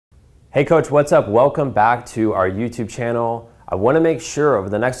Hey coach, what's up? Welcome back to our YouTube channel. I want to make sure over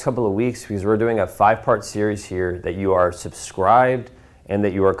the next couple of weeks, because we're doing a 5-part series here, that you are subscribed and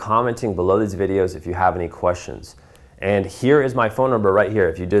that you are commenting below these videos if you have any questions. And here is my phone number right here.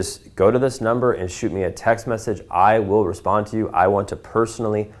 If you just go to this number and shoot me a text message, I will respond to you. I want to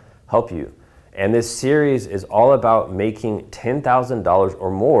personally help you. And this series is all about making $10,000 or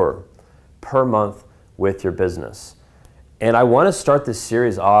more per month with your business. And I want to start this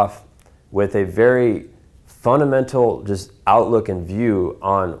series off with a very fundamental just outlook and view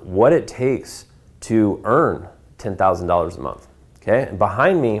on what it takes to earn $10,000 a month. Okay, and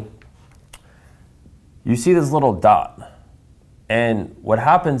behind me, you see this little dot. And what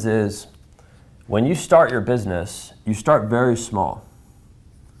happens is when you start your business, you start very small.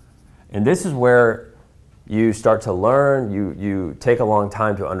 And this is where you start to learn, you take a long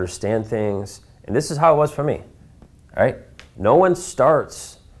time to understand things. And this is how it was for me, all right? No one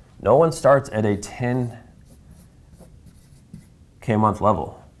starts at a 10K month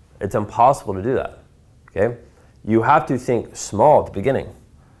level. It's impossible to do that, okay? You have to think small at the beginning.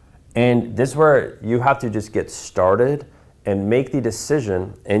 And this is where you have to just get started and make the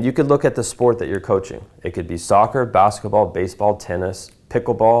decision. And you could look at the sport that you're coaching. It could be soccer, basketball, baseball, tennis,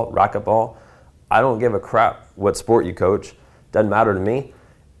 pickleball, racquetball. I don't give a crap what sport you coach. Doesn't matter to me.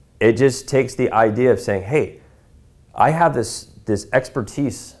 It just takes the idea of saying, hey, I have this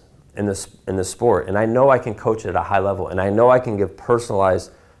expertise in this sport, and I know I can coach it at a high level, and I know I can give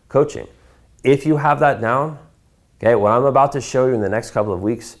personalized coaching. If you have that down, okay, what I'm about to show you in the next couple of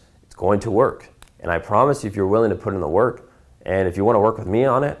weeks, it's going to work. And I promise you, if you're willing to put in the work, and if you want to work with me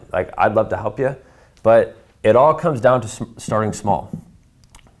on it, like, I'd love to help you. But it all comes down to starting small,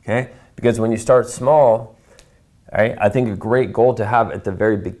 okay? Because when you start small, right, I think a great goal to have at the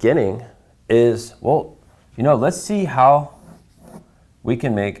very beginning is, well, you know, let's see how we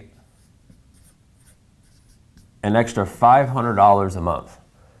can make an extra $500 a month.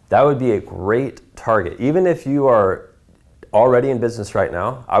 That would be a great target. Even if you are already in business right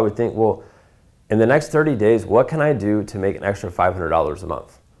now, I would think, well, in the next 30 days, what can I do to make an extra $500 a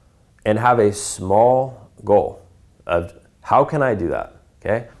month? And have a small goal of how can I do that,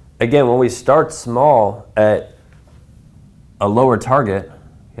 okay? Again, when we start small at a lower target,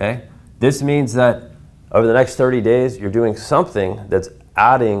 okay, this means that over the next 30 days, you're doing something that's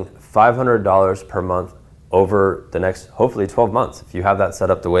adding $500 per month over the next, hopefully 12 months, if you have that set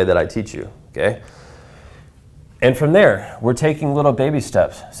up the way that I teach you, okay? And from there, we're taking little baby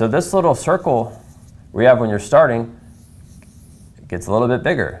steps. So this little circle we have when you're starting, it gets a little bit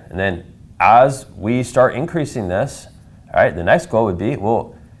bigger. And then as we start increasing this, all right, the next goal would be,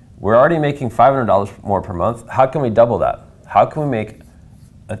 well, we're already making $500 more per month. How can we double that? How can we make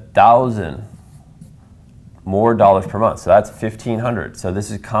 $1,000 more dollars per month? So that's $1,500. So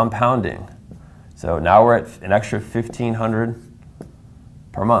this is compounding. So now we're at an extra $1,500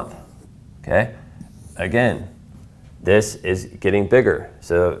 per month, okay? Again, this is getting bigger.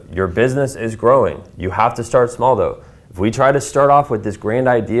 So your business is growing. You have to start small though. If we try to start off with this grand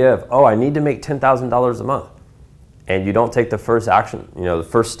idea of, oh, I need to make $10,000 a month, and you don't take the first action, you know, the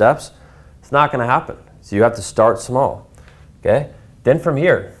first steps, it's not gonna happen. So you have to start small, okay? Then from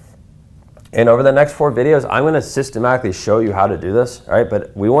here, and over the next 4 videos, I'm gonna systematically show you how to do this, all right?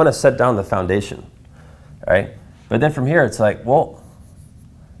 But we wanna set down the foundation, all right? But then from here, it's like, well,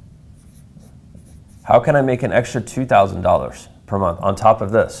 how can I make an extra $2,000 per month on top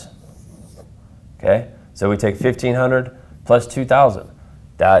of this, okay? So we take $1,500 plus $2,000.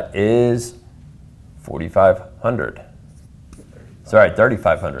 That is $4,500. Sorry,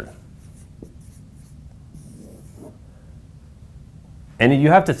 $3,500. And you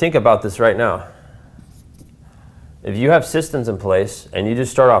have to think about this right now. If you have systems in place and you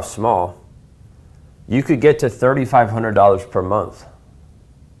just start off small, you could get to $3,500 per month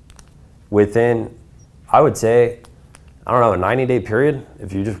within, I would say, I don't know, a 90-day period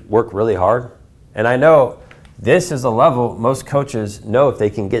if you just work really hard. And I know this is a level most coaches know if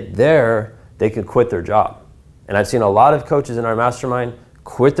they can get there, they could quit their job. And I've seen a lot of coaches in our mastermind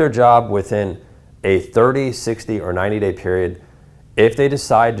quit their job within a 30, 60, or 90-day period if they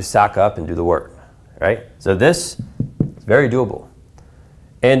decide to sack up and do the work, right? So this is very doable.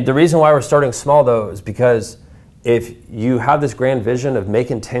 And the reason why we're starting small though is because if you have this grand vision of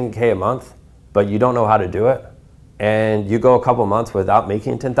making 10K a month, but you don't know how to do it, and you go a couple months without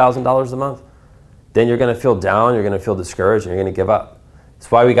making $10,000 a month, then you're gonna feel down, you're gonna feel discouraged, and you're gonna give up. That's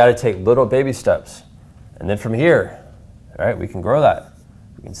why we gotta take little baby steps. And then from here, all right, we can grow that.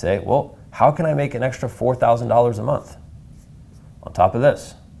 We can say, well, how can I make an extra $4,000 a month on top of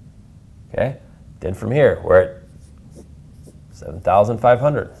this? Okay, then from here, we're at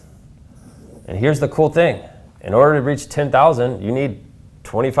 7,500. And here's the cool thing. In order to reach 10,000, you need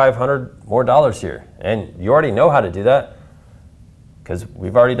 $2,500 more dollars here. And you already know how to do that because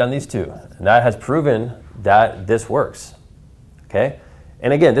we've already done these two. And that has proven that this works, okay?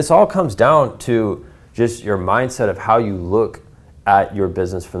 And again, this all comes down to just your mindset of how you look at your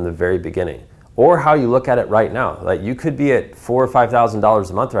business from the very beginning, or how you look at it right now. Like you could be at $4,000 or $5,000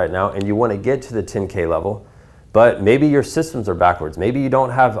 a month right now and you want to get to the 10K level, but maybe your systems are backwards. Maybe you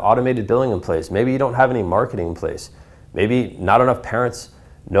don't have automated billing in place. Maybe you don't have any marketing in place. Maybe not enough parents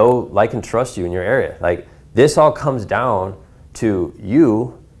know, like, and trust you in your area. Like, this all comes down to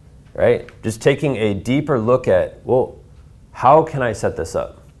you, right? Just taking a deeper look at, well, how can I set this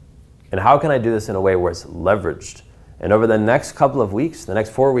up? And how can I do this in a way where it's leveraged? And over the next couple of weeks, the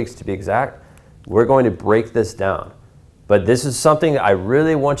next 4 weeks to be exact, we're going to break this down. But this is something I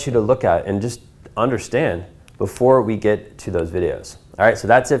really want you to look at and just understand before we get to those videos. All right, so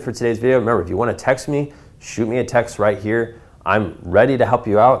that's it for today's video. Remember, if you want to text me, shoot me a text right here. I'm ready to help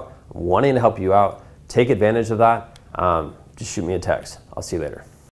you out, wanting to help you out. Take advantage of that. Just shoot me a text. I'll see you later.